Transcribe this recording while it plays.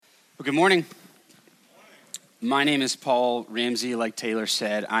Well, good morning. My name is Paul Ramsay. Like Taylor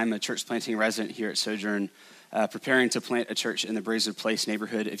said, I'm a church planting resident here at Sojourn, preparing to plant a church in the Braeswood Place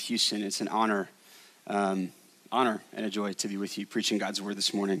neighborhood of Houston. It's an honor and a joy to be with you preaching God's word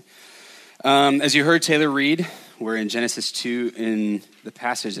this morning. As you heard Taylor read, we're in Genesis 2 in the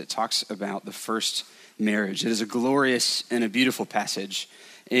passage that talks about the first marriage. It is a glorious and a beautiful passage,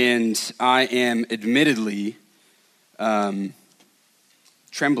 and I am admittedly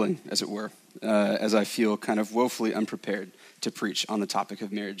trembling, as it were, as I feel kind of woefully unprepared to preach on the topic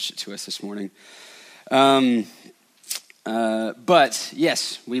of marriage to us this morning. But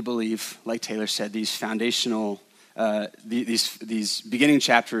yes, we believe, like Taylor said, these foundational, these beginning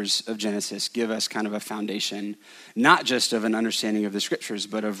chapters of Genesis give us kind of a foundation, not just of an understanding of the scriptures,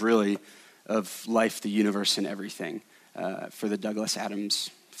 but of really of life, the universe, and everything. For the Douglas Adams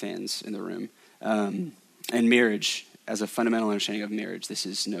fans in the room, and marriage. As a fundamental understanding of marriage, that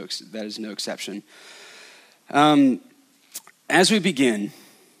is no exception. As we begin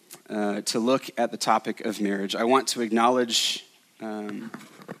to look at the topic of marriage, I want to acknowledge,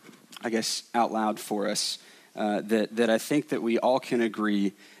 I guess out loud for us, that I think that we all can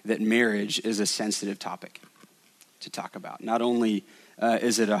agree that marriage is a sensitive topic to talk about. Not only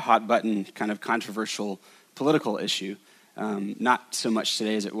is it a hot button kind of controversial political issue, not so much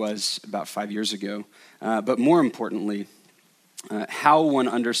today as it was about 5 years ago, but more importantly, how one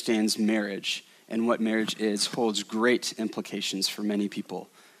understands marriage and what marriage is holds great implications for many people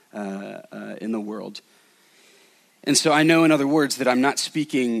in the world. And so I know, in other words, that I'm not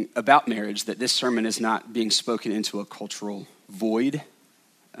speaking about marriage, that this sermon is not being spoken into a cultural void.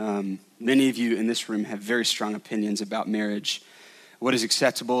 Many of you in this room have very strong opinions about marriage, what is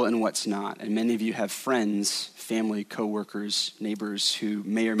acceptable and what's not. And many of you have friends, family, coworkers, neighbors who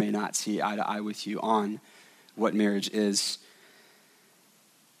may or may not see eye to eye with you on what marriage is.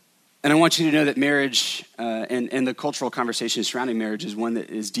 And I want you to know that marriage and the cultural conversation surrounding marriage is one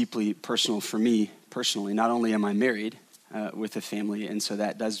that is deeply personal for me personally. Not only am I married with a family, and so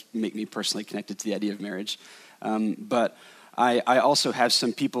that does make me personally connected to the idea of marriage, but I also have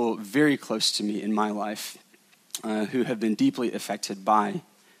some people very close to me in my life who have been deeply affected by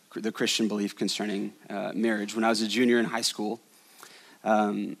the Christian belief concerning marriage. When I was a junior in high school,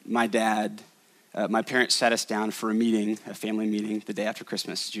 my parents sat us down for a family meeting, the day after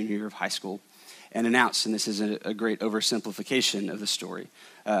Christmas, junior year of high school, and announced, and this is a great oversimplification of the story,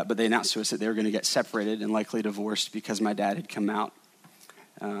 but they announced to us that they were going to get separated and likely divorced because my dad had come out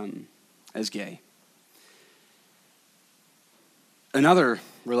as gay. Another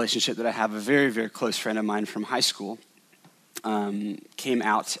relationship that I have, a very, very close friend of mine from high school, came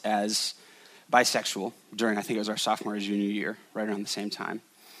out as bisexual during, I think it was our sophomore or junior year, right around the same time.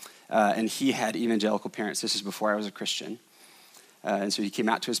 And he had evangelical parents. This is before I was a Christian. And so he came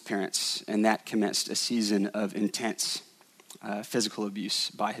out to his parents, and that commenced a season of intense physical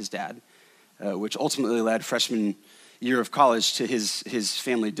abuse by his dad, which ultimately led freshman year of college to his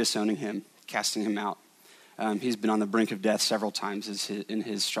family disowning him, casting him out. He's been on the brink of death several times in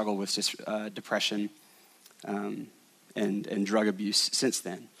his struggle with depression and drug abuse since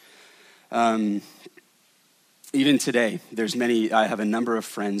then. Even today, I have a number of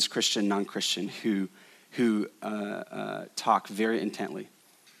friends, Christian, non-Christian, who talk very intensely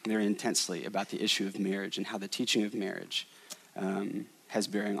about the issue of marriage and how the teaching of marriage has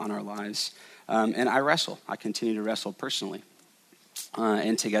bearing on our lives. And I continue to wrestle personally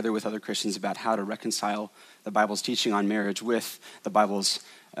and together with other Christians about how to reconcile the Bible's teaching on marriage with the Bible's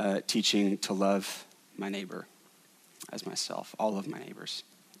teaching to love my neighbor as myself, all of my neighbors,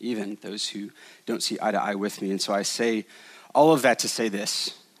 even those who don't see eye to eye with me. And so I say all of that to say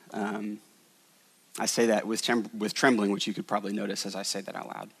this. I say that with trembling, which you could probably notice as I say that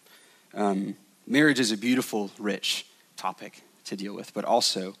out loud. Marriage is a beautiful, rich topic to deal with, but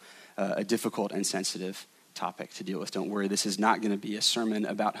also a difficult and sensitive topic to deal with. Don't worry, this is not going to be a sermon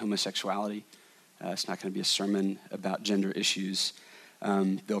about homosexuality. It's not going to be a sermon about gender issues.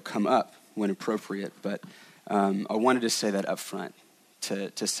 They'll come up when appropriate, but I wanted to say that up front,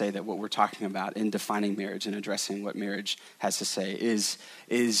 to say that what we're talking about in defining marriage and addressing what marriage has to say is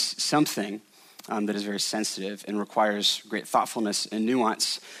something that is very sensitive and requires great thoughtfulness and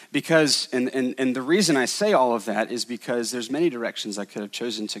nuance. Because, and the reason I say all of that is because there's many directions I could have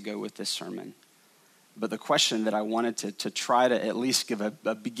chosen to go with this sermon. But the question that I wanted to try to at least give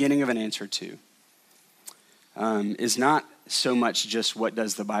a beginning of an answer to is not so much just what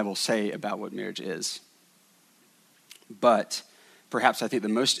does the Bible say about what marriage is, but perhaps I think the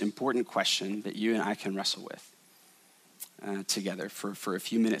most important question that you and I can wrestle with together for a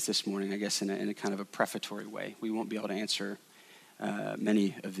few minutes this morning, I guess in a kind of a prefatory way. We won't be able to answer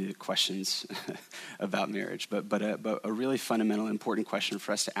many of the questions about marriage, but a really fundamental, important question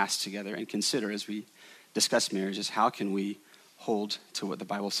for us to ask together and consider as we discuss marriage is how can we hold to what the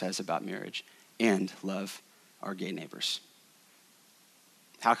Bible says about marriage and love our gay neighbors?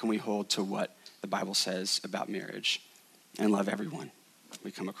 How can we hold to what the Bible says about marriage and love everyone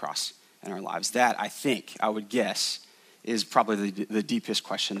we come across in our lives? That, I think, I would guess, is probably the deepest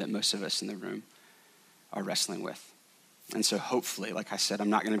question that most of us in the room are wrestling with. And so hopefully, like I said, I'm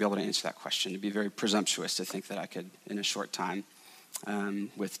not going to be able to answer that question. It'd be very presumptuous to think that I could, in a short time,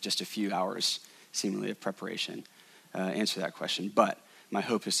 with just a few hours, seemingly, of preparation, answer that question. But my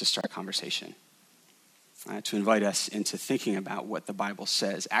hope is to start a conversation, to invite us into thinking about what the Bible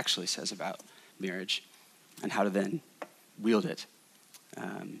actually says about marriage, and how to then wield that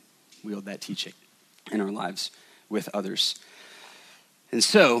teaching in our lives with others. And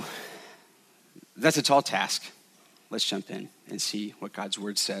so, that's a tall task. Let's jump in and see what God's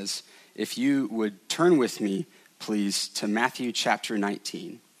word says. If you would turn with me, please, to Matthew chapter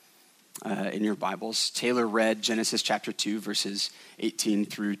 19 in your Bibles. Taylor read Genesis chapter 2, verses 18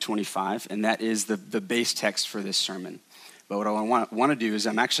 through 25, and that is the base text for this sermon. But what I want to do is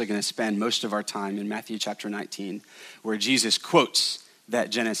I'm actually going to spend most of our time in Matthew chapter 19, where Jesus quotes that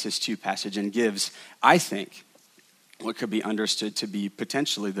Genesis 2 passage and gives, I think, what could be understood to be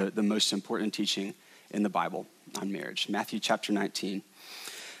potentially the most important teaching in the Bible on marriage. Matthew chapter 19.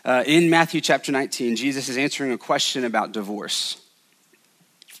 In Matthew chapter 19, Jesus is answering a question about divorce.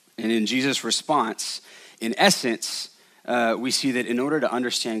 And in Jesus' response, in essence, we see that in order to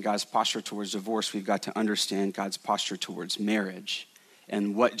understand God's posture towards divorce, we've got to understand God's posture towards marriage.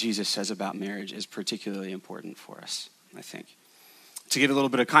 And what Jesus says about marriage is particularly important for us, I think. To give a little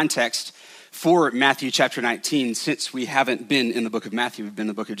bit of context for Matthew chapter 19, since we haven't been in the book of Matthew, we've been in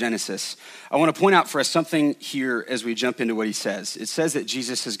the book of Genesis, I want to point out for us something here as we jump into what he says. It says that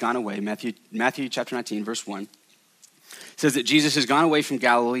Jesus has gone away. Matthew chapter 19, verse 1. It says that Jesus has gone away from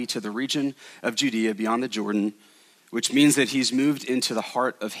Galilee to the region of Judea beyond the Jordan, which means that he's moved into the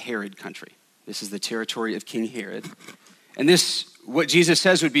heart of Herod country. This is the territory of King Herod. And this, what Jesus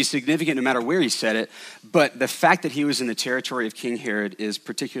says, would be significant no matter where he said it, but the fact that he was in the territory of King Herod is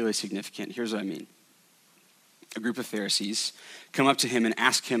particularly significant. Here's what I mean. A group of Pharisees come up to him and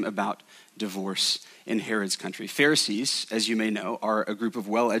ask him about divorce in Herod's country. Pharisees, as you may know, are a group of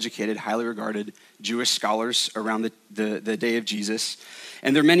well-educated, highly regarded Jewish scholars around the day of Jesus.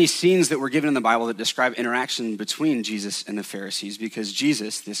 And there are many scenes that were given in the Bible that describe interaction between Jesus and the Pharisees, because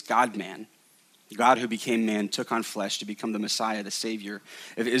Jesus, this God-man, God who became man, took on flesh to become the Messiah, the Savior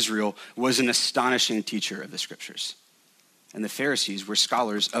of Israel, was an astonishing teacher of the Scriptures. And the Pharisees were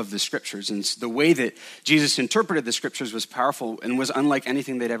scholars of the Scriptures. And the way that Jesus interpreted the Scriptures was powerful and was unlike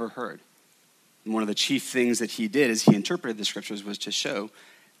anything they'd ever heard. And one of the chief things that he did as he interpreted the Scriptures was to show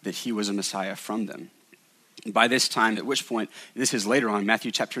that he was a Messiah from them. And by this time, at which point, this is later on, Matthew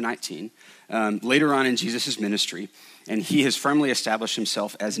chapter 19, later on in Jesus' ministry, and he has firmly established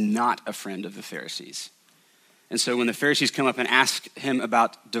himself as not a friend of the Pharisees. And so when the Pharisees come up and ask him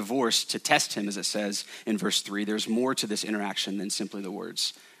about divorce to test him, as it says in verse 3, there's more to this interaction than simply the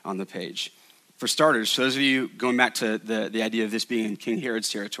words on the page. For starters, for those of you going back to the idea of this being in King Herod's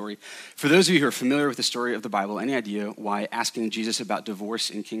territory, for those of you who are familiar with the story of the Bible, any idea why asking Jesus about divorce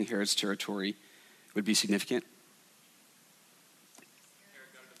in King Herod's territory would be significant?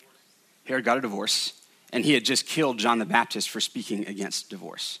 Herod got a divorce, and he had just killed John the Baptist for speaking against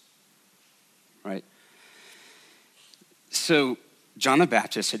divorce, right? So John the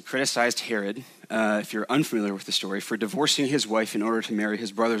Baptist had criticized Herod, if you're unfamiliar with the story, for divorcing his wife in order to marry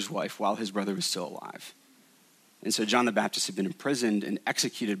his brother's wife while his brother was still alive. And so John the Baptist had been imprisoned and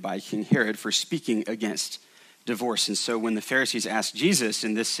executed by King Herod for speaking against divorce. And so when the Pharisees asked Jesus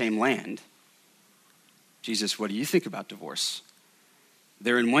in this same land, Jesus, what do you think about divorce?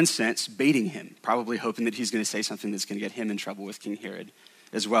 They're in one sense baiting him, probably hoping that he's going to say something that's going to get him in trouble with King Herod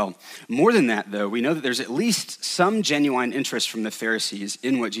as well. More than that, though, we know that there's at least some genuine interest from the Pharisees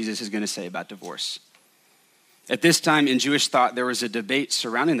in what Jesus is going to say about divorce. At this time in Jewish thought, there was a debate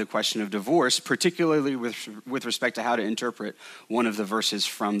surrounding the question of divorce, particularly with respect to how to interpret one of the verses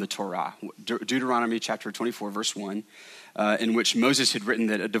from the Torah, Deuteronomy chapter 24, verse 1, in which Moses had written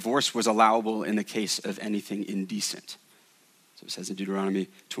that a divorce was allowable in the case of anything indecent. So it says in Deuteronomy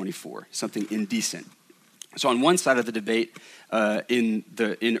 24, something indecent. So on one side of the debate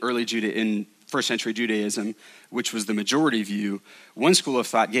in first century Judaism, which was the majority view, one school of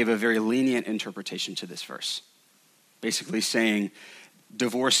thought gave a very lenient interpretation to this verse, basically saying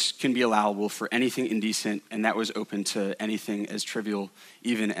divorce can be allowable for anything indecent, and that was open to anything as trivial,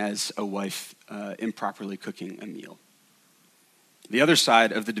 even as a wife improperly cooking a meal. The other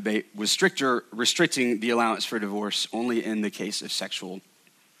side of the debate was restricting the allowance for divorce only in the case of sexual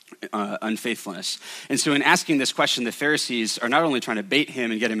unfaithfulness. And so in asking this question, the Pharisees are not only trying to bait him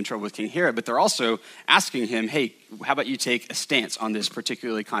and get him in trouble with King Herod, but they're also asking him, hey, how about you take a stance on this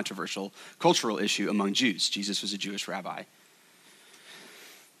particularly controversial cultural issue among Jews? Jesus was a Jewish rabbi.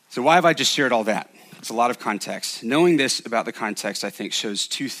 So why have I just shared all that? It's a lot of context. Knowing this about the context, I think, shows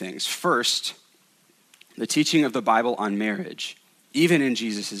two things. First, the teaching of the Bible on marriage, even in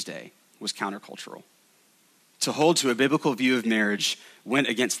Jesus' day, was countercultural. To hold to a biblical view of marriage went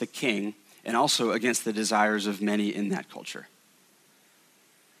against the king and also against the desires of many in that culture.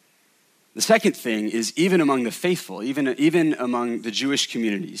 The second thing is, even among the faithful, even among the Jewish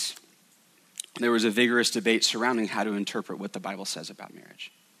communities, there was a vigorous debate surrounding how to interpret what the Bible says about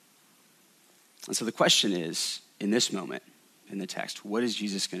marriage. And so the question is, in this moment, in the text, what is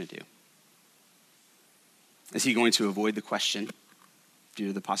Jesus going to do? Is he going to avoid the question due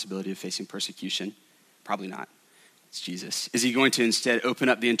to the possibility of facing persecution? Probably not. It's Jesus. Is he going to instead open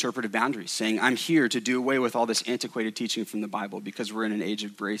up the interpretive boundaries, saying, I'm here to do away with all this antiquated teaching from the Bible because we're in an age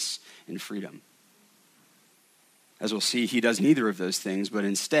of grace and freedom? As we'll see, he does neither of those things, but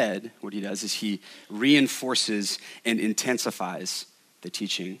instead, what he does is he reinforces and intensifies the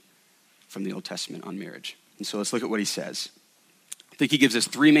teaching from the Old Testament on marriage. And so let's look at what he says. I think he gives us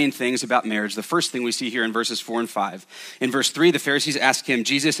three main things about marriage. The first thing we see here in verses 4 and 5. In verse 3, the Pharisees ask him,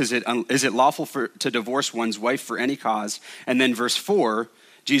 Jesus, is it lawful to divorce one's wife for any cause? And then verse 4,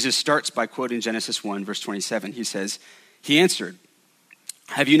 Jesus starts by quoting Genesis 1, verse 27. He says, he answered,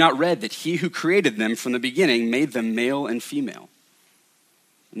 have you not read that he who created them from the beginning made them male and female?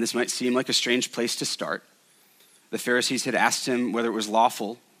 And this might seem like a strange place to start. The Pharisees had asked him whether it was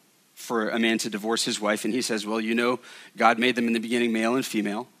lawful for a man to divorce his wife, and he says, well, you know, God made them in the beginning male and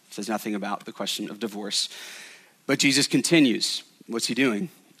female. Says nothing about the question of divorce. But Jesus continues. What's he doing?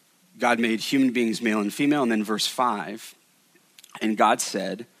 God made human beings male and female, and then verse 5, and God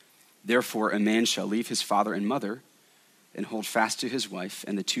said, therefore a man shall leave his father and mother and hold fast to his wife,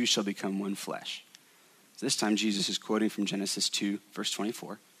 and the two shall become one flesh. So this time Jesus is quoting from Genesis 2, verse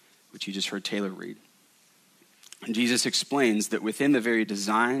 24, which you just heard Taylor read. And Jesus explains that within the very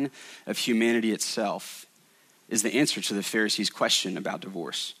design of humanity itself is the answer to the Pharisees' question about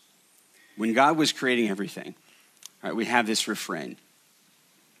divorce. When God was creating everything, right, we have this refrain.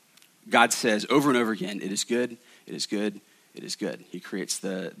 God says over and over again, it is good, it is good, it is good. He creates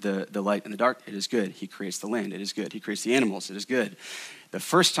the light and the dark, it is good. He creates the land, it is good. He creates the animals, it is good. The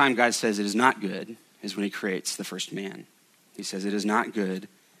first time God says it is not good is when he creates the first man. He says it is not good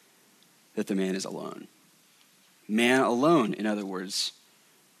that the man is alone. Man alone, in other words.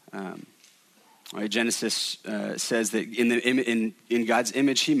 Right, Genesis says that in God's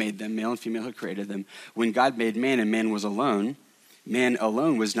image he made them, male and female he created them. When God made man and man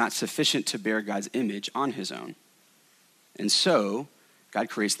alone was not sufficient to bear God's image on his own. And so God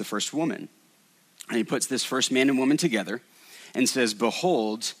creates the first woman. And he puts this first man and woman together and says,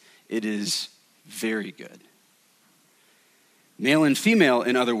 behold, it is very good. Male and female,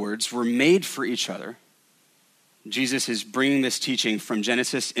 in other words, were made for each other. Jesus is bringing this teaching from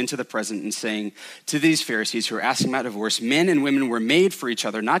Genesis into the present and saying to these Pharisees who are asking about divorce, men and women were made for each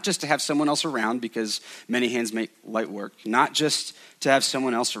other, not just to have someone else around because many hands make light work, not just to have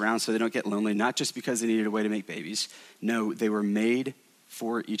someone else around so they don't get lonely, not just because they needed a way to make babies. No, they were made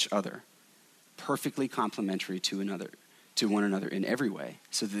for each other, perfectly complementary to one another in every way,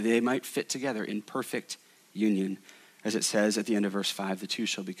 so that they might fit together in perfect union. As it says at the end of verse 5, the two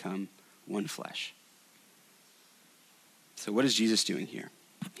shall become one flesh. So what is Jesus doing here?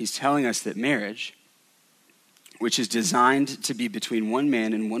 He's telling us that marriage, which is designed to be between one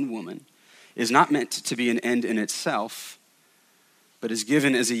man and one woman, is not meant to be an end in itself, but is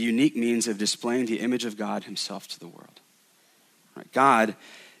given as a unique means of displaying the image of God himself to the world. Right? God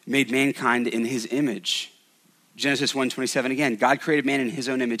made mankind in his image. Genesis 1:27 again, God created man in his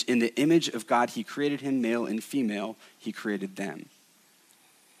own image. In the image of God, he created him, male and female, he created them.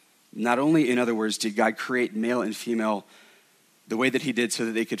 Not only, in other words, did God create male and female the way that he did so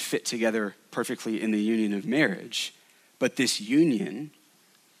that they could fit together perfectly in the union of marriage, but this union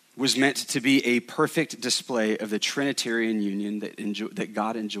was meant to be a perfect display of the Trinitarian union that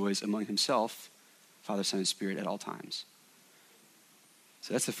God enjoys among himself, Father, Son, and Spirit at all times.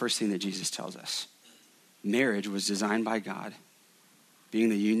 So that's the first thing that Jesus tells us. Marriage was designed by God, being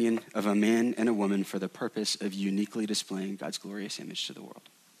the union of a man and a woman for the purpose of uniquely displaying God's glorious image to the world.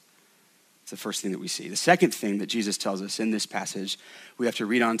 It's the first thing that we see. The second thing that Jesus tells us in this passage, we have to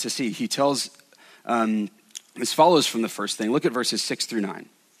read on to see. He tells, this follows from the first thing. Look at verses 6 through 9.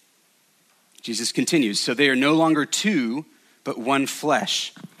 Jesus continues, so they are no longer two, but one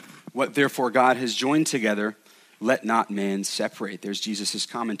flesh. What therefore God has joined together, let not man separate. There's Jesus'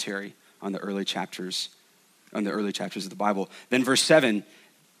 commentary on the early chapters of the Bible. Then verse 7,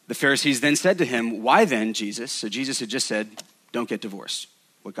 the Pharisees then said to him, why then, Jesus? So Jesus had just said, don't get divorced.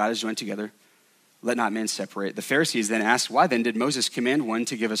 What God has joined together, let not man separate. The Pharisees then asked, why then did Moses command one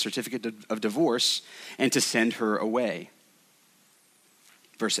to give a certificate of divorce and to send her away?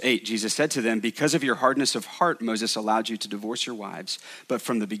 Verse 8, Jesus said to them, because of your hardness of heart, Moses allowed you to divorce your wives, but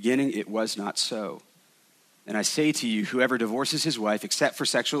from the beginning it was not so. And I say to you, whoever divorces his wife except for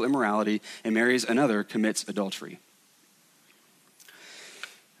sexual immorality and marries another commits adultery.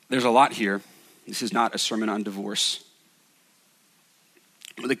 There's a lot here. This is not a sermon on divorce.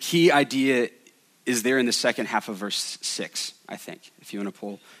 The key idea is there in the second half of verse 6, I think, if you want to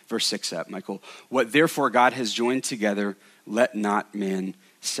pull verse 6 up, Michael. What therefore God has joined together, let not man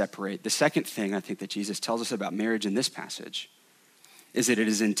separate. The second thing I think that Jesus tells us about marriage in this passage is that it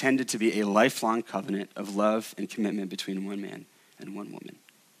is intended to be a lifelong covenant of love and commitment between one man and one woman.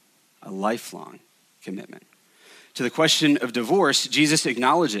 A lifelong commitment. To the question of divorce, Jesus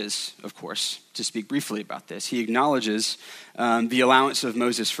acknowledges, of course, to speak briefly about this, he acknowledges the allowance of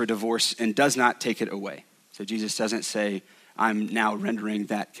Moses for divorce and does not take it away. So Jesus doesn't say, I'm now rendering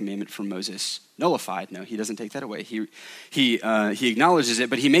that commandment from Moses nullified. No, he doesn't take that away. He acknowledges it,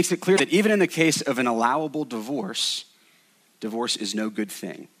 but he makes it clear that even in the case of an allowable divorce, divorce is no good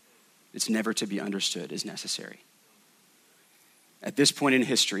thing. It's never to be understood as necessary. At this point in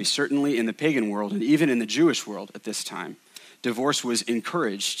history, certainly in the pagan world and even in the Jewish world at this time, divorce was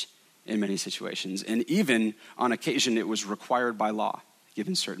encouraged in many situations. And even on occasion, it was required by law,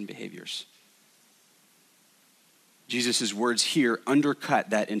 given certain behaviors. Jesus' words here undercut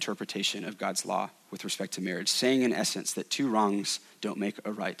that interpretation of God's law with respect to marriage, saying in essence that two wrongs don't make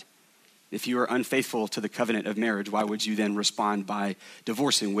a right. If you are unfaithful to the covenant of marriage, why would you then respond by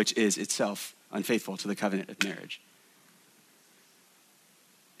divorcing, which is itself unfaithful to the covenant of marriage?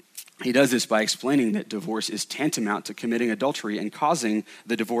 He does this by explaining that divorce is tantamount to committing adultery and causing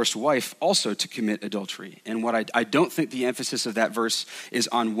the divorced wife also to commit adultery. And what I don't think the emphasis of that verse is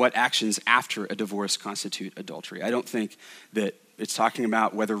on what actions after a divorce constitute adultery. I don't think that it's talking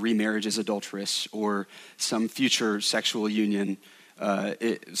about whether remarriage is adulterous or some future sexual union.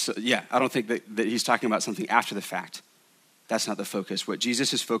 I don't think that he's talking about something after the fact. That's not the focus. What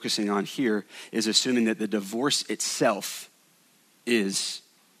Jesus is focusing on here is assuming that the divorce itself is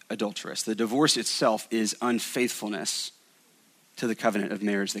adulterous. The divorce itself is unfaithfulness to the covenant of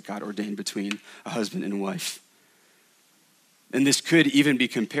marriage that God ordained between a husband and wife. And this could even be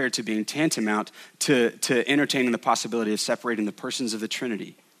compared to being tantamount to entertaining the possibility of separating the persons of the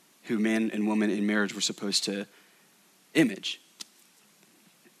Trinity, who man and woman in marriage were supposed to image.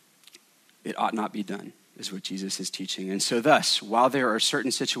 It ought not be done, is what Jesus is teaching. And so thus, while there are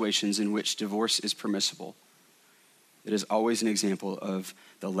certain situations in which divorce is permissible, it is always an example of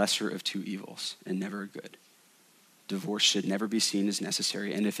the lesser of two evils and never a good. Divorce should never be seen as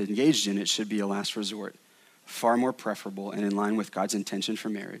necessary, and if engaged in, it should be a last resort, far more preferable and in line with God's intention for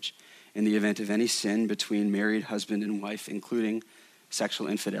marriage. In the event of any sin between married husband and wife, including sexual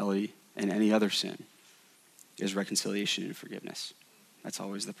infidelity and any other sin, is reconciliation and forgiveness. That's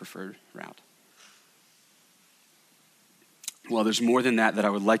always the preferred route. Well, there's more than that I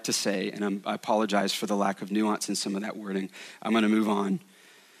would like to say, and I apologize for the lack of nuance in some of that wording. I'm going to move on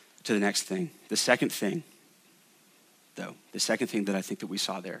to the next thing. The second thing that I think that we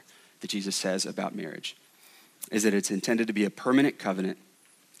saw there, that Jesus says about marriage, is that it's intended to be a permanent covenant.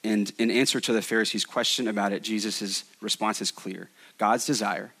 And in answer to the Pharisees' question about it, Jesus' response is clear. God's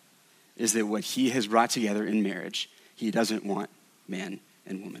desire is that what he has brought together in marriage, he doesn't want man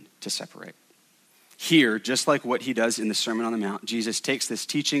and woman to separate. Here, just like what he does in the Sermon on the Mount, Jesus takes this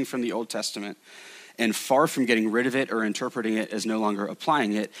teaching from the Old Testament and far from getting rid of it or interpreting it as no longer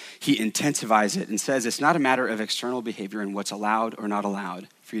applying it, he intensifies it and says it's not a matter of external behavior and what's allowed or not allowed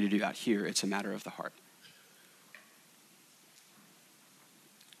for you to do out here. It's a matter of the heart.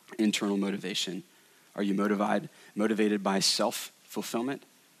 Internal motivation. Are you motivated by self-fulfillment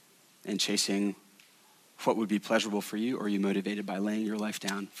and chasing what would be pleasurable for you, or are you motivated by laying your life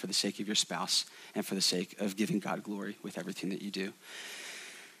down for the sake of your spouse and for the sake of giving God glory with everything that you do?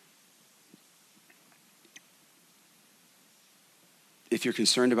 If you're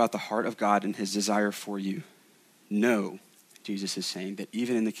concerned about the heart of God and his desire for you, know, Jesus is saying, that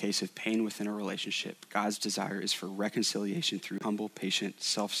even in the case of pain within a relationship, God's desire is for reconciliation through humble, patient,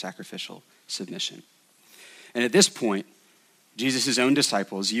 self-sacrificial submission. And at this point, Jesus' own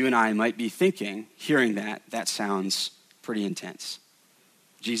disciples, you and I might be thinking, hearing that sounds pretty intense.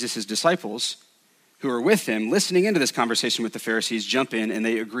 Jesus' disciples, who are with him, listening into this conversation with the Pharisees, jump in and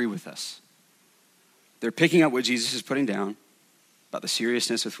they agree with us. They're picking up what Jesus is putting down about the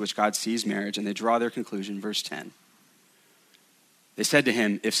seriousness with which God sees marriage, and they draw their conclusion. Verse 10. They said to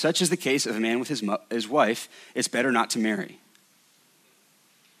him, if such is the case of a man with his wife, it's better not to marry.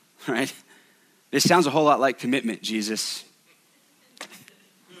 Right? This sounds a whole lot like commitment, Jesus.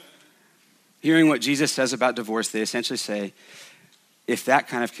 Hearing what Jesus says about divorce, they essentially say, if that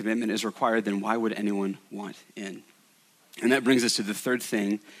kind of commitment is required, then why would anyone want in? And that brings us to the third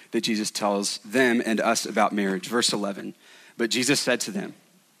thing that Jesus tells them and us about marriage. Verse 11, but Jesus said to them,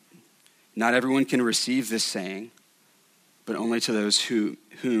 not everyone can receive this saying, but only those to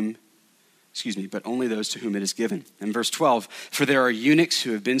whom it is given. And verse 12, for there are eunuchs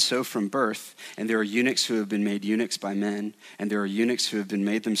who have been so from birth, and there are eunuchs who have been made eunuchs by men, and there are eunuchs who have been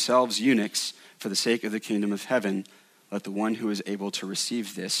made themselves eunuchs for the sake of the kingdom of heaven. Let the one who is able to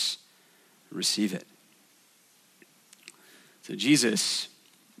receive this, receive it. So Jesus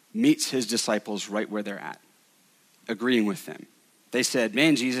meets his disciples right where they're at, agreeing with them. They said,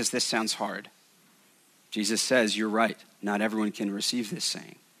 man, Jesus, this sounds hard. Jesus says, you're right. Not everyone can receive this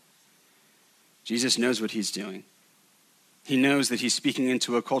saying. Jesus knows what he's doing. He knows that he's speaking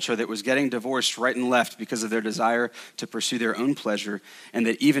into a culture that was getting divorced right and left because of their desire to pursue their own pleasure, and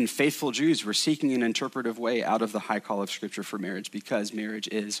that even faithful Jews were seeking an interpretive way out of the high call of Scripture for marriage because marriage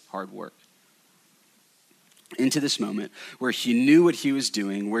is hard work. Into this moment where he knew what he was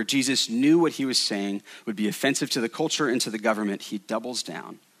doing, where Jesus knew what he was saying would be offensive to the culture and to the government, he doubles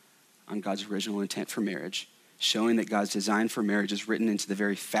down on God's original intent for marriage, showing that God's design for marriage is written into the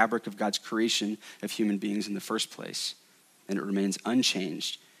very fabric of God's creation of human beings in the first place. And it remains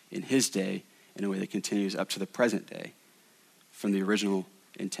unchanged in his day in a way that continues up to the present day from the original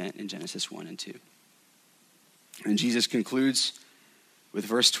intent in Genesis 1 and 2. And Jesus concludes with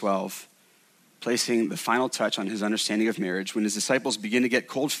verse 12, placing the final touch on his understanding of marriage. When his disciples begin to get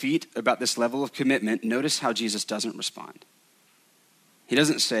cold feet about this level of commitment, notice how Jesus doesn't respond. He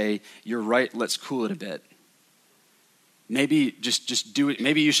doesn't say, you're right, let's cool it a bit. Maybe just do it.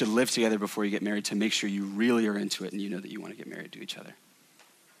 Maybe you should live together before you get married to make sure you really are into it and you know that you want to get married to each other.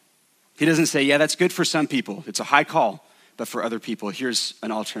 He doesn't say, yeah, that's good for some people. It's a high call. But for other people, here's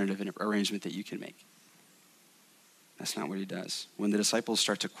an alternative arrangement that you can make. That's not what he does. When the disciples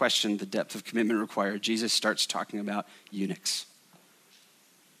start to question the depth of commitment required, Jesus starts talking about eunuchs,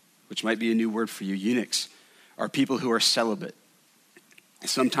 which might be a new word for you. Eunuchs are people who are celibate.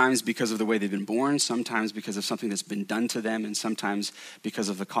 Sometimes because of the way they've been born, sometimes because of something that's been done to them, and sometimes because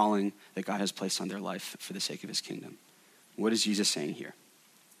of the calling that God has placed on their life for the sake of his kingdom. What is Jesus saying here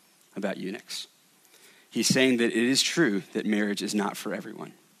about eunuchs? He's saying that it is true that marriage is not for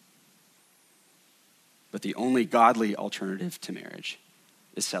everyone. But the only godly alternative to marriage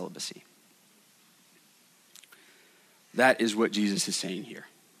is celibacy. That is what Jesus is saying here.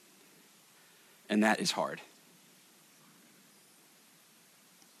 And that is hard.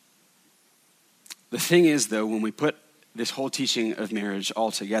 The thing is, though, when we put this whole teaching of marriage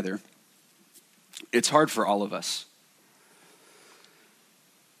all together, it's hard for all of us.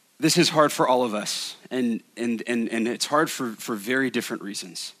 This is hard for all of us, and it's hard for very different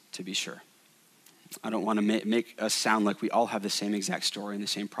reasons, to be sure. I don't want to make us sound like we all have the same exact story and the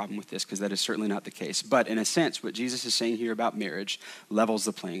same problem with this, because that is certainly not the case. But in a sense, what Jesus is saying here about marriage levels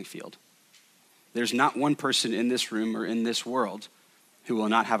the playing field. There's not one person in this room or in this world who will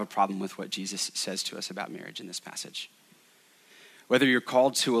not have a problem with what Jesus says to us about marriage in this passage. Whether you're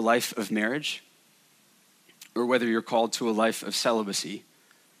called to a life of marriage or whether you're called to a life of celibacy,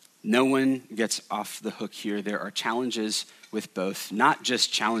 no one gets off the hook here. There are challenges with both, not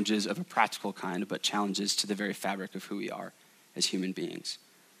just challenges of a practical kind, but challenges to the very fabric of who we are as human beings.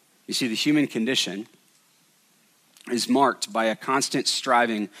 You see, the human condition is marked by a constant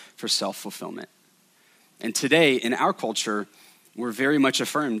striving for self-fulfillment. And today, in our culture, we're very much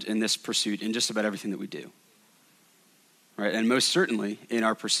affirmed in this pursuit in just about everything that we do, right? And most certainly in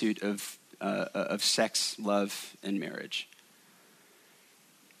our pursuit of sex, love, and marriage.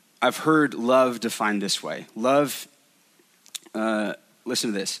 I've heard love defined this way. Love,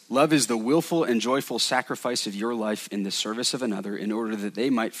 listen to this. Love is the willful and joyful sacrifice of your life in the service of another in order that they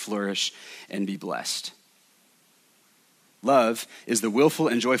might flourish and be blessed. Love is the willful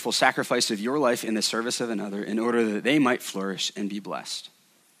and joyful sacrifice of your life in the service of another in order that they might flourish and be blessed.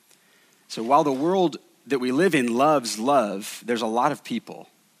 So while the world that we live in loves love, there's a lot of people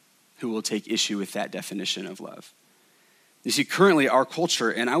who will take issue with that definition of love. You see, currently our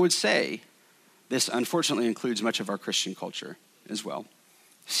culture, and I would say this unfortunately includes much of our Christian culture as well,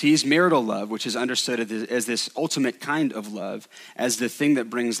 sees marital love, which is understood as this ultimate kind of love, as the thing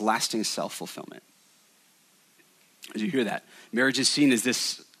that brings lasting self-fulfillment. As you hear that, marriage is seen as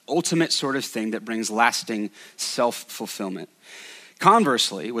this ultimate sort of thing that brings lasting self-fulfillment.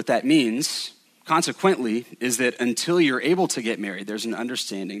 Conversely, what that means, consequently, is that until you're able to get married, there's an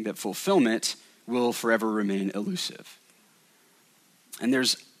understanding that fulfillment will forever remain elusive. And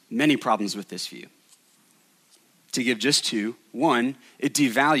there's many problems with this view. To give just two, one, it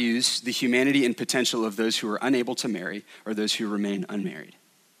devalues the humanity and potential of those who are unable to marry or those who remain unmarried.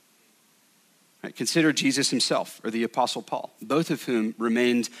 Right? Consider Jesus himself or the Apostle Paul, both of whom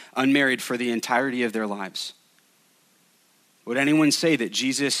remained unmarried for the entirety of their lives. Would anyone say that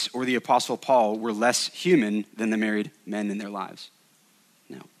Jesus or the Apostle Paul were less human than the married men in their lives?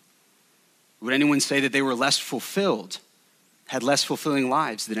 No. Would anyone say that they were less fulfilled, had less fulfilling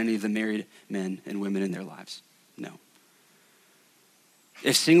lives than any of the married men and women in their lives? No.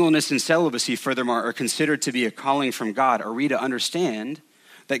 If singleness and celibacy, furthermore, are considered to be a calling from God, are we to understand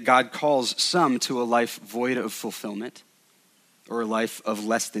that God calls some to a life void of fulfillment or a life of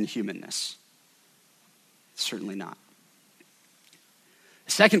less than humanness? Certainly not.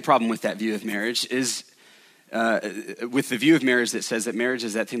 The second problem with that view of marriage is, with the view of marriage that says that marriage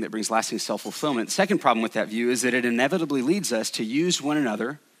is that thing that brings lasting self-fulfillment, the second problem with that view is that it inevitably leads us to use one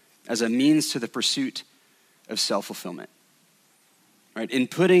another as a means to the pursuit of self-fulfillment. Right? In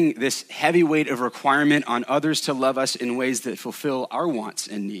putting this heavy weight of requirement on others to love us in ways that fulfill our wants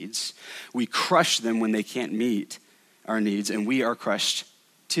and needs, we crush them when they can't meet our needs, and we are crushed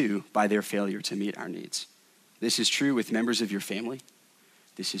too by their failure to meet our needs. This is true with members of your family.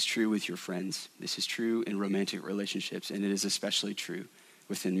 This is true with your friends. This is true in romantic relationships, and it is especially true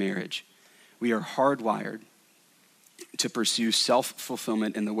within marriage. We are hardwired to pursue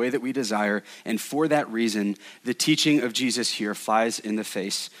self-fulfillment in the way that we desire, and for that reason, the teaching of Jesus here flies in the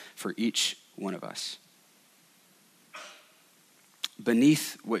face for each one of us.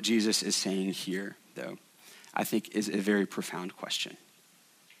 Beneath what Jesus is saying here, though, I think is a very profound question.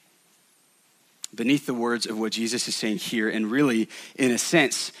 Beneath the words of what Jesus is saying here, and really, in a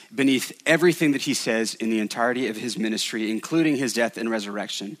sense, beneath everything that he says in the entirety of his ministry, including his death and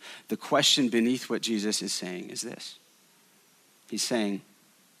resurrection, the question beneath what Jesus is saying is this. He's saying,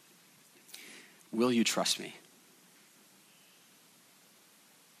 will you trust me?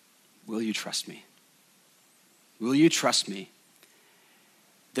 Will you trust me? Will you trust me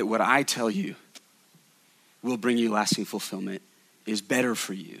that what I tell you will bring you lasting fulfillment is better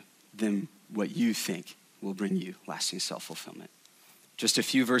for you than what you think will bring you lasting self-fulfillment? Just a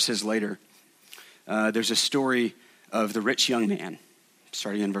few verses later, there's a story of the rich young man,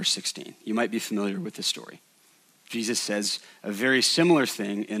 starting in verse 16. You might be familiar with this story. Jesus says a very similar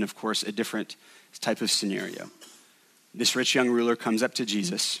thing in, of course, a different type of scenario. This rich young ruler comes up to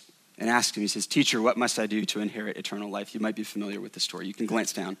Jesus and asks him, he says, "Teacher, what must I do to inherit eternal life?" You might be familiar with the story. You can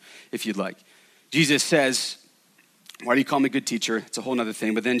glance down if you'd like. Jesus says, "Why do you call me good teacher?" It's a whole other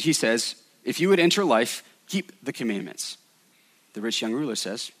thing. But then he says, "If you would enter life, keep the commandments." The rich young ruler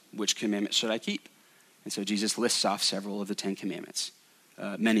says, "Which commandments should I keep?" And so Jesus lists off several of the 10 commandments.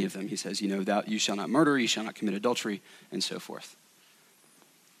 Many of them, he says, thou you shall not murder, you shall not commit adultery, and so forth.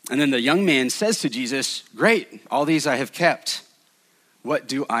 And then the young man says to Jesus, "Great, all these I have kept. What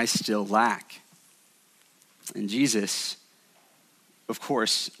do I still lack?" And Jesus, of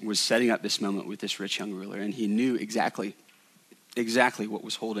course, was setting up this moment with this rich young ruler, and he knew exactly what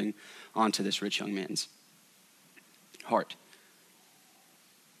was holding on to this rich young man's heart.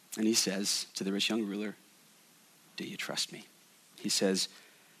 And he says to the rich young ruler, "Do you trust me?" He says,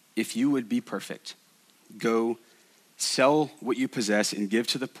 "If you would be perfect, go sell what you possess and give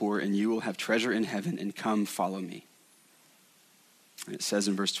to the poor, and you will have treasure in heaven, and come follow me." And it says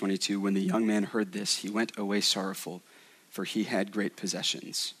in verse 22, when the young man heard this, he went away sorrowful, for he had great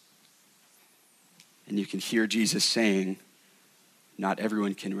possessions. And you can hear Jesus saying, not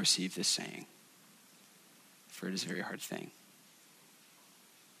everyone can receive this saying, for it is a very hard thing.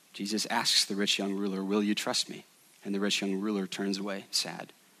 Jesus asks the rich young ruler, "Will you trust me?" And the rich young ruler turns away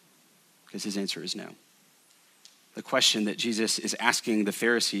sad, because his answer is no. The question that Jesus is asking the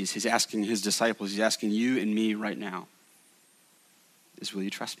Pharisees, he's asking his disciples, he's asking you and me right now is, will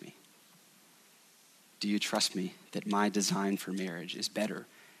you trust me? Do you trust me that my design for marriage is better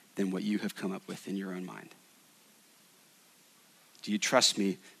than what you have come up with in your own mind? Do you trust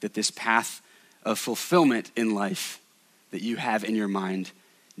me that this path of fulfillment in life that you have in your mind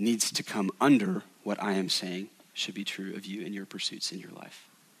needs to come under what I am saying should be true of you and your pursuits in your life?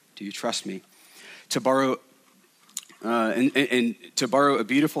 Do you trust me? To borrow a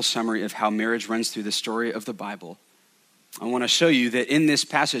beautiful summary of how marriage runs through the story of the Bible, I want to show you that in this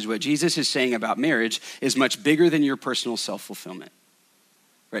passage, what Jesus is saying about marriage is much bigger than your personal self-fulfillment.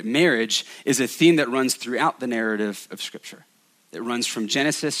 right? Marriage is a theme that runs throughout the narrative of Scripture. It runs from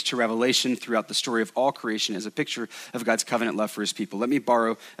Genesis to Revelation throughout the story of all creation as a picture of God's covenant love for his people. Let me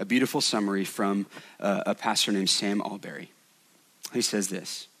borrow a beautiful summary from a pastor named Sam Allberry. He says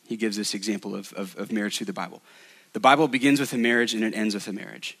this. He gives this example of marriage through the Bible. The Bible begins with a marriage and it ends with a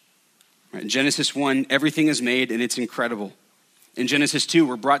marriage. Right? In Genesis 1, everything is made and it's incredible. In Genesis 2,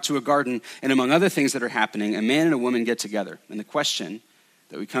 we're brought to a garden, and among other things that are happening, a man and a woman get together. And the question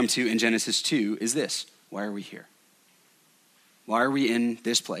that we come to in Genesis 2 is this: why are we here? Why are we in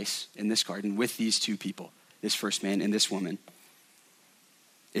this place, in this garden, with these two people, this first man and this woman?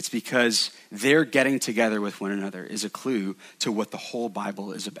 It's because their getting together with one another is a clue to what the whole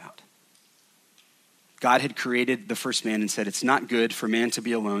Bible is about. God had created the first man and said it's not good for man to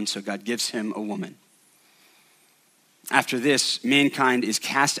be alone, so God gives him a woman. After this, mankind is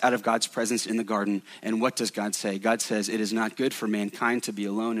cast out of God's presence in the garden, and what does God say? God says it is not good for mankind to be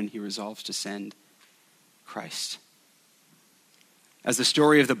alone, and he resolves to send Christ. As the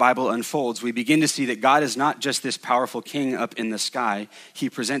story of the Bible unfolds, we begin to see that God is not just this powerful king up in the sky. He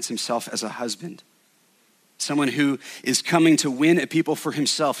presents himself as a husband, someone who is coming to win a people for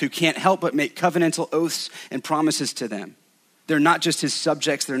himself, who can't help but make covenantal oaths and promises to them. They're not just his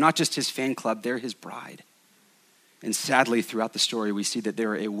subjects, they're not just his fan club, they're his bride. And sadly, throughout the story, we see that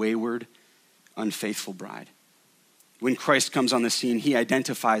they're a wayward, unfaithful bride. When Christ comes on the scene, he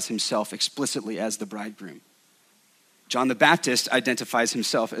identifies himself explicitly as the bridegroom. John the Baptist identifies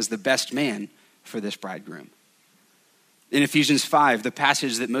himself as the best man for this bridegroom. In Ephesians 5, the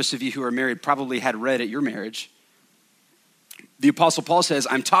passage that most of you who are married probably had read at your marriage, the Apostle Paul says,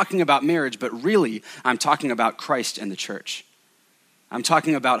 I'm talking about marriage, but really I'm talking about Christ and the church. I'm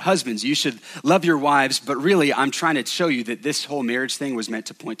talking about husbands. You should love your wives, but really I'm trying to show you that this whole marriage thing was meant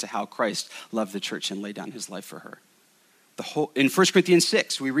to point to how Christ loved the church and laid down his life for her. In 1 Corinthians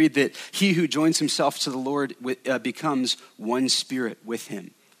 6, we read that he who joins himself to the Lord becomes one spirit with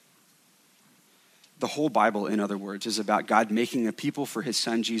him. The whole Bible, in other words, is about God making a people for his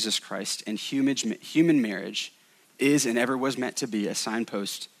son, Jesus Christ, and human marriage is and ever was meant to be a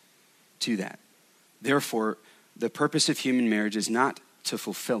signpost to that. Therefore, the purpose of human marriage is not to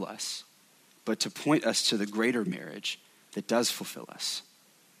fulfill us, but to point us to the greater marriage that does fulfill us.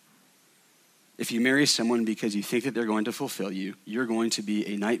 If you marry someone because you think that they're going to fulfill you, you're going to be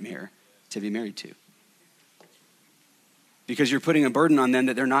a nightmare to be married to. Because you're putting a burden on them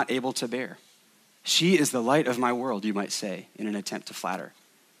that they're not able to bear. She is the light of my world, you might say, in an attempt to flatter.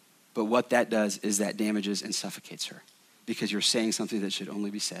 But what that does is that damages and suffocates her, because you're saying something that should only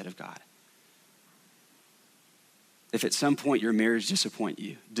be said of God. If at some point your marriage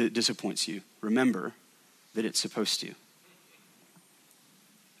disappoints you, remember that it's supposed to.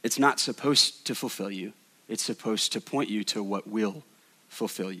 It's not supposed to fulfill you. It's supposed to point you to what will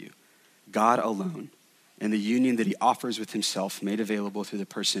fulfill you. God alone and the union that he offers with himself made available through the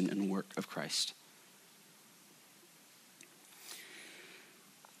person and work of Christ.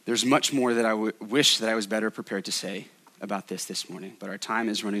 There's much more that I wish that I was better prepared to say about this morning, but our time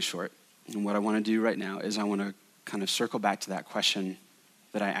is running short. And what I want to do right now is I want to kind of circle back to that question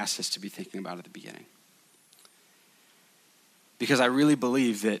that I asked us to be thinking about at the beginning. Because I really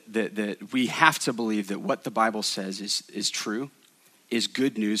believe that we have to believe that what the Bible says is true, is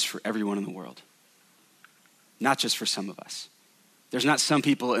good news for everyone in the world. Not just for some of us. There's not some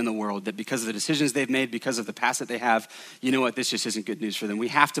people in the world that because of the decisions they've made, because of the past that they have, you know what, this just isn't good news for them. We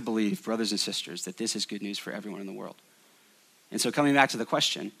have to believe, brothers and sisters, that this is good news for everyone in the world. And so coming back to the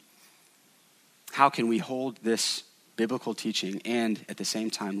question, how can we hold this biblical teaching and at the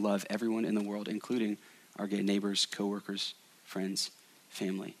same time love everyone in the world, including our gay neighbors, coworkers, friends,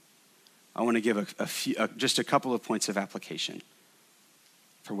 family? I want to give just a couple of points of application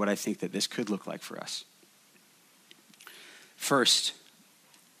for what I think that this could look like for us. First,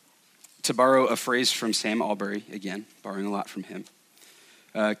 to borrow a phrase from Sam Allberry, again, borrowing a lot from him,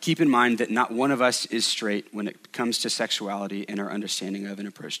 keep in mind that not one of us is straight when it comes to sexuality and our understanding of an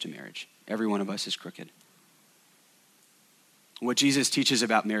approach to marriage. Every one of us is crooked. What Jesus teaches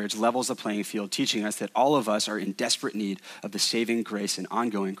about marriage levels the playing field, teaching us that all of us are in desperate need of the saving grace and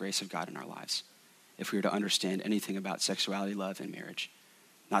ongoing grace of God in our lives, if we are to understand anything about sexuality, love, and marriage,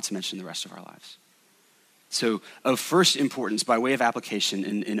 not to mention the rest of our lives. So of first importance, by way of application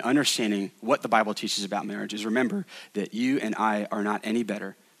in understanding what the Bible teaches about marriage, is remember that you and I are not any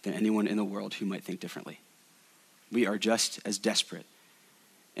better than anyone in the world who might think differently. We are just as desperate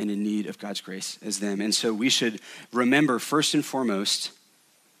and in need of God's grace as them. And so we should remember first and foremost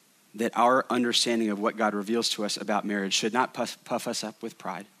that our understanding of what God reveals to us about marriage should not puff us up with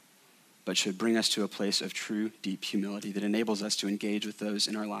pride, but should bring us to a place of true, deep humility that enables us to engage with those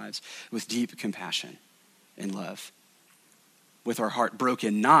in our lives with deep compassion and love, with our heart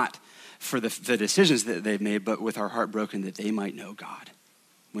broken, not for the decisions that they've made, but with our heart broken that they might know God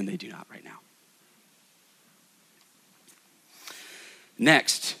when they do not right now.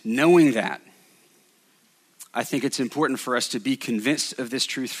 Next, knowing that, I think it's important for us to be convinced of this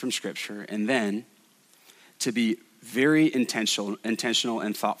truth from Scripture, and then to be very intentional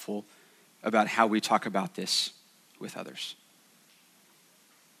and thoughtful about how we talk about this with others.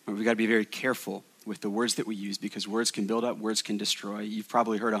 We've got to be very careful with the words that we use, because words can build up, words can destroy. You've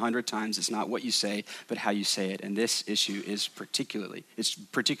probably heard 100 times, it's not what you say, but how you say it. And this issue is particularly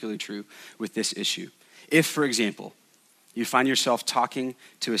true with this issue. If, for example, you find yourself talking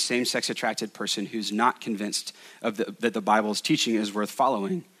to a same-sex attracted person who's not convinced that the Bible's teaching is worth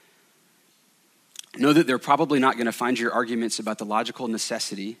following, know that they're probably not going to find your arguments about the logical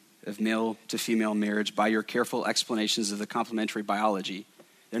necessity of male to female marriage by your careful explanations of the complementary biology.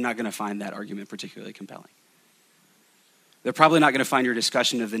 They're not going to find that argument particularly compelling. They're probably not going to find your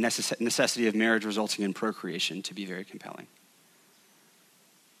discussion of the necessity of marriage resulting in procreation to be very compelling.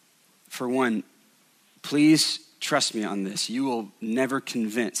 For one, please trust me on this. You will never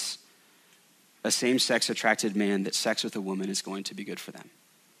convince a same-sex attracted man that sex with a woman is going to be good for them.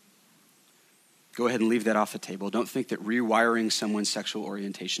 Go ahead and leave that off the table. Don't think that rewiring someone's sexual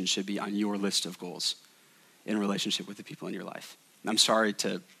orientation should be on your list of goals in relationship with the people in your life. I'm sorry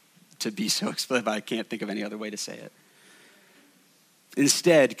to be so explicit, but I can't think of any other way to say it.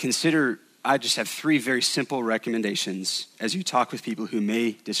 Instead, I just have 3 very simple recommendations as you talk with people who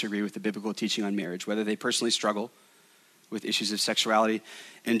may disagree with the biblical teaching on marriage, whether they personally struggle with issues of sexuality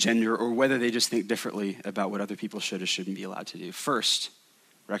and gender, or whether they just think differently about what other people should or shouldn't be allowed to do. First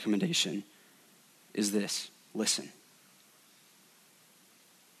recommendation is this: listen.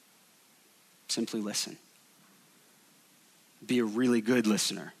 Simply listen. Be a really good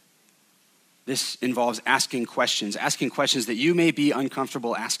listener. This involves asking questions that you may be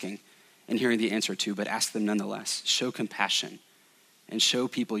uncomfortable asking and hearing the answer to, but ask them nonetheless. Show compassion and show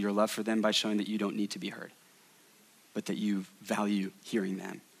people your love for them by showing that you don't need to be heard, but that you value hearing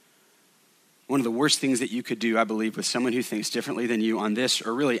them. One of the worst things that you could do, I believe, with someone who thinks differently than you on this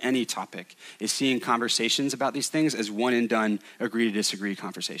or really any topic is seeing conversations about these things as one and done, agree to disagree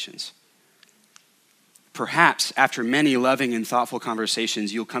conversations. Perhaps after many loving and thoughtful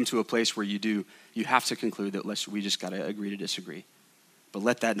conversations, you'll come to a place where you have to conclude that we just got to agree to disagree. But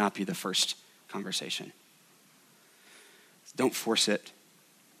let that not be the first conversation. Don't force it.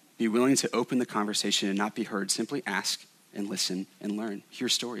 Be willing to open the conversation and not be heard. Simply ask and listen and learn. Hear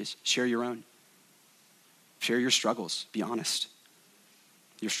stories. Share your own. Share your struggles. Be honest.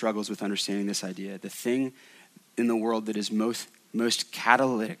 Your struggles with understanding this idea. The thing in the world that is most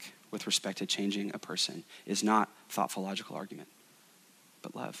catalytic with respect to changing a person is not thoughtful, logical argument,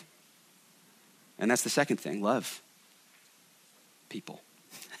 but love. And that's the second thing, love people.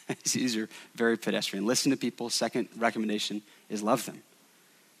 These are very pedestrian. Listen to people. Second recommendation is love them.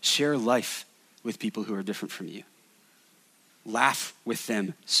 Share life with people who are different from you. Laugh with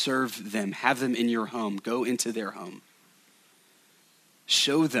them, serve them, have them in your home, go into their home.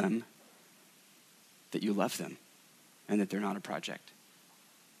 Show them that you love them and that they're not a project.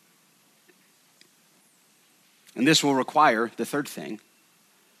 And this will require the third thing,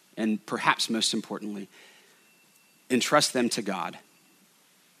 and perhaps most importantly, entrust them to God.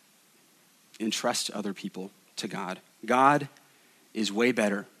 Entrust other people to God. God is way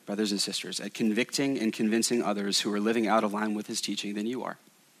better, brothers and sisters, at convicting and convincing others who are living out of line with his teaching than you are.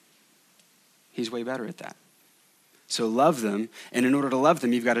 He's way better at that. So love them, and in order to love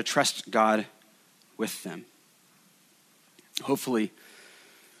them, you've got to trust God with them. Hopefully,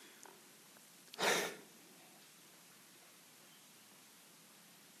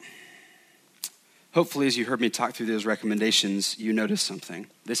 as you heard me talk through those recommendations, you notice something.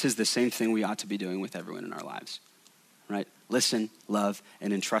 This is the same thing we ought to be doing with everyone in our lives, right? Listen, love,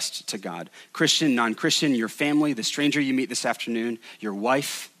 and entrust to God. Christian, non-Christian, your family, the stranger you meet this afternoon, your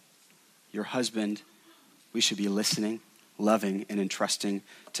wife, your husband, we should be listening, loving, and entrusting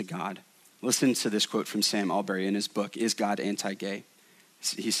to God. Listen to this quote from Sam Allberry in his book, Is God Anti-Gay?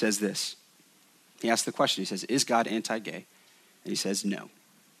 He says this. He asks the question, he says, is God anti-gay? And he says, no.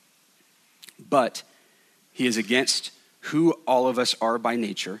 But he is against who all of us are by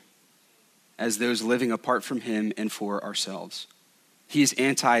nature as those living apart from him and for ourselves. He's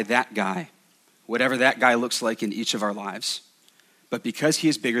anti that guy, whatever that guy looks like in each of our lives. But because he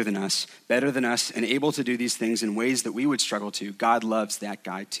is bigger than us, better than us, and able to do these things in ways that we would struggle to, God loves that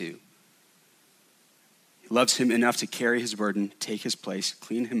guy too. loves him enough to carry his burden, take his place,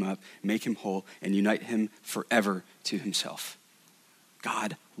 clean him up, make him whole, and unite him forever to himself.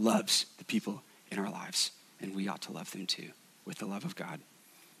 God loves the people in our lives, and we ought to love them too with the love of God.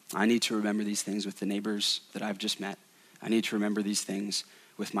 I need to remember these things with the neighbors that I've just met. I need to remember these things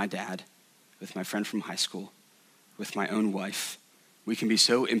with my dad, with my friend from high school, with my own wife. We can be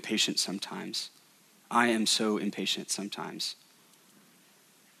so impatient sometimes. I am so impatient sometimes.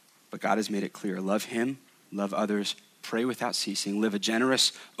 But God has made it clear. Love him, love others, pray without ceasing, live a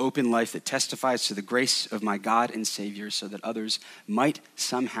generous, open life that testifies to the grace of my God and Savior so that others might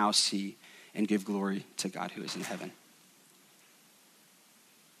somehow see and give glory to God who is in heaven.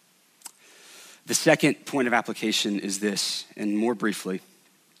 The second point of application is this, and more briefly,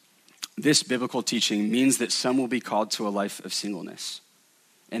 this biblical teaching means that some will be called to a life of singleness,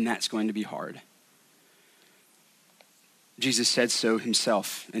 and that's going to be hard. Jesus said so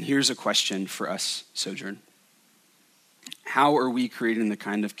himself, and here's a question for us, Sojourn. How are we creating the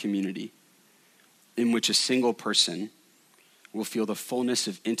kind of community in which a single person will feel the fullness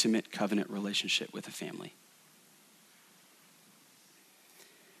of intimate covenant relationship with a family?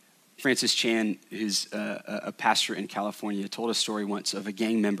 Francis Chan, who's a pastor in California, told a story once of a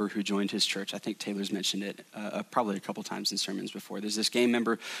gang member who joined his church. I think Taylor's mentioned it probably a couple times in sermons before. There's this gang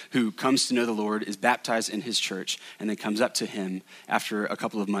member who comes to know the Lord, is baptized in his church, and then comes up to him after a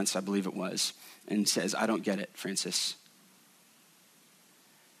couple of months, I believe it was, and says, "I don't get it, Francis.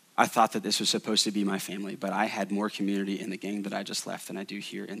 I thought that this was supposed to be my family, but I had more community in the gang that I just left than I do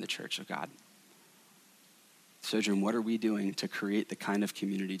here in the church of God." Sojourn, what are we doing to create the kind of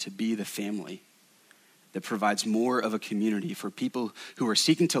community, to be the family that provides more of a community for people who are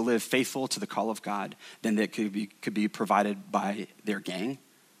seeking to live faithful to the call of God than that could be provided by their gang,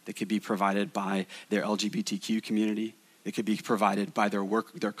 that could be provided by their LGBTQ community, that could be provided by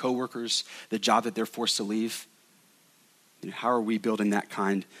their coworkers, the job that they're forced to leave? How are we building that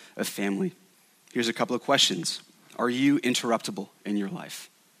kind of family? Here's a couple of questions. Are you interruptible in your life?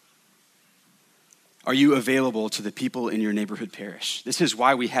 Are you available to the people in your neighborhood parish? This is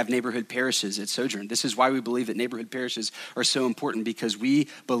why we have neighborhood parishes at Sojourn. This is why we believe that neighborhood parishes are so important, because we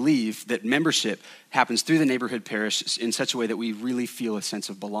believe that membership happens through the neighborhood parish in such a way that we really feel a sense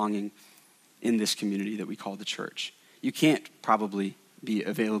of belonging in this community that we call the church. You can't probably be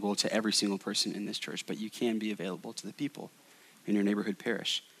available to every single person in this church, but you can be available to the people in your neighborhood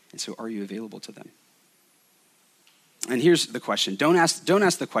parish. And so are you available to them? And here's the question. Don't ask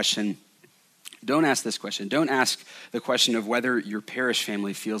this question. Don't ask the question of whether your parish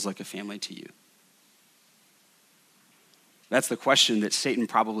family feels like a family to you. That's the question that Satan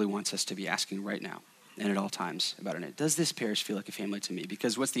probably wants us to be asking right now and at all times about it. Does this parish feel like a family to me?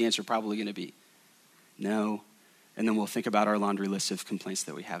 Because what's the answer probably going to be? No. And then we'll think about our laundry list of complaints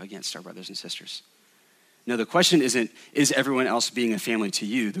that we have against our brothers and sisters. No, the question isn't, is everyone else being a family to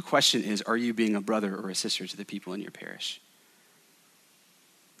you? The question is, are you being a brother or a sister to the people in your parish?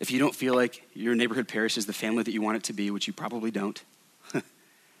 If you don't feel like your neighborhood parish is the family that you want it to be, which you probably don't,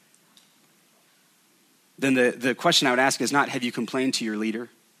 then the question I would ask is not, have you complained to your leaders,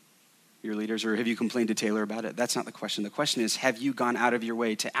 or have you complained to Taylor about it? That's not the question. The question is, have you gone out of your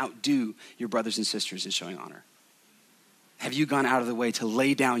way to outdo your brothers and sisters in showing honor? Have you gone out of the way to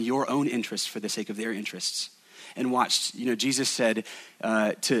lay down your own interests for the sake of their interests? And watched, Jesus said,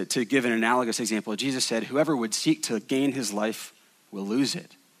 to give an analogous example, Jesus said, whoever would seek to gain his life will lose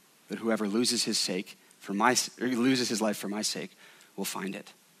it. But whoever loses his life for my sake will find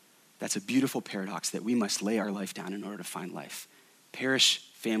it. That's a beautiful paradox that we must lay our life down in order to find life. Parish,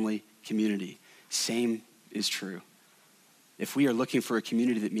 family, community, same is true. If we are looking for a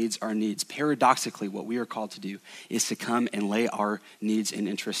community that meets our needs, paradoxically, what we are called to do is to come and lay our needs and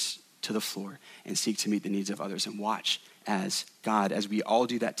interests to the floor and seek to meet the needs of others, and watch as God, as we all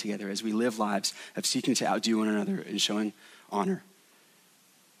do that together, as we live lives of seeking to outdo one another and showing honor,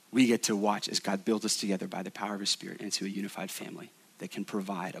 we get to watch as God builds us together by the power of his Spirit into a unified family that can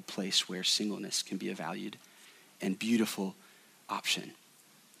provide a place where singleness can be a valued and beautiful option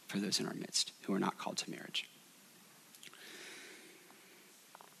for those in our midst who are not called to marriage.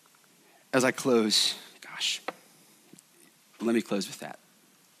 As I close, let me close with that.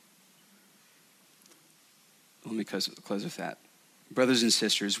 Brothers and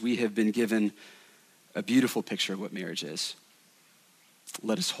sisters, we have been given a beautiful picture of what marriage is.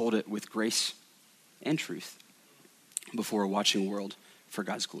 Let us hold it with grace and truth before a watching world for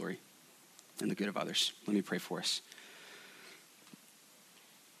God's glory and the good of others. Let me pray for us.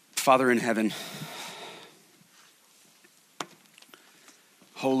 Father in heaven,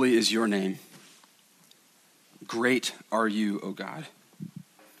 holy is your name. Great are you, O God.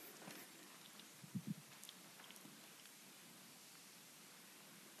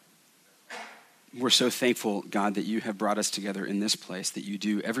 We're so thankful, God, that you have brought us together in this place, that you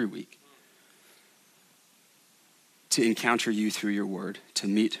do every week, to encounter you through your word, to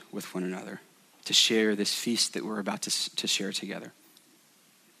meet with one another, to share this feast that we're about to share together.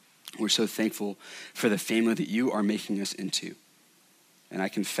 We're so thankful for the family that you are making us into. And I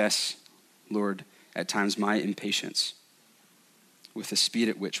confess, Lord, at times my impatience with the speed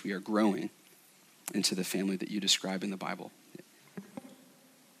at which we are growing into the family that you describe in the Bible.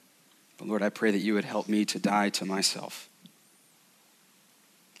 But Lord, I pray that you would help me to die to myself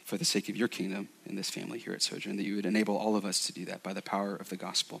for the sake of your kingdom in this family here at Sojourn, that you would enable all of us to do that by the power of the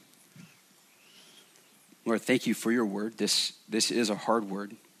gospel. Lord, thank you for your word. This is a hard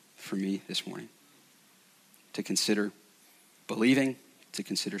word for me this morning, to consider believing, to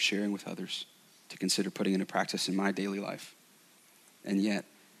consider sharing with others, to consider putting into practice in my daily life. And yet,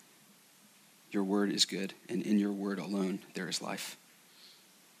 your word is good, and in your word alone there is life.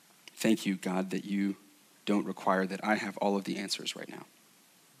 Thank you, God, that you don't require that I have all of the answers right now,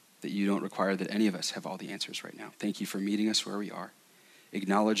 that you don't require that any of us have all the answers right now. Thank you for meeting us where we are,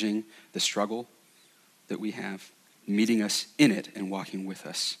 acknowledging the struggle that we have, meeting us in it and walking with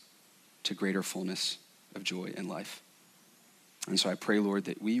us to greater fullness of joy and life. And so I pray, Lord,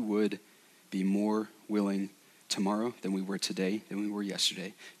 that we would be more willing tomorrow than we were today, than we were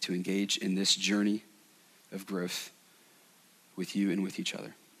yesterday, to engage in this journey of growth with you and with each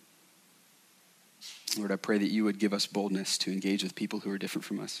other. Lord, I pray that you would give us boldness to engage with people who are different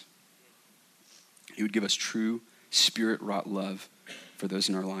from us. You would give us true spirit-wrought love for those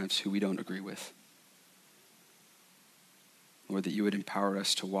in our lives who we don't agree with. Lord, that you would empower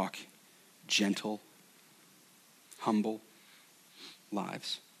us to walk gentle, humble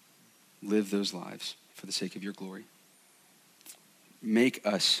lives. Live those lives for the sake of your glory. Make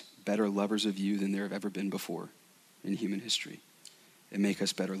us better lovers of you than there have ever been before in human history. And make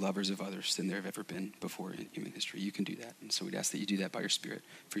us better lovers of others than there have ever been before in human history. You can do that. And so we'd ask that you do that by your Spirit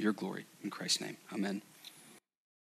for your glory. In Christ's name, amen.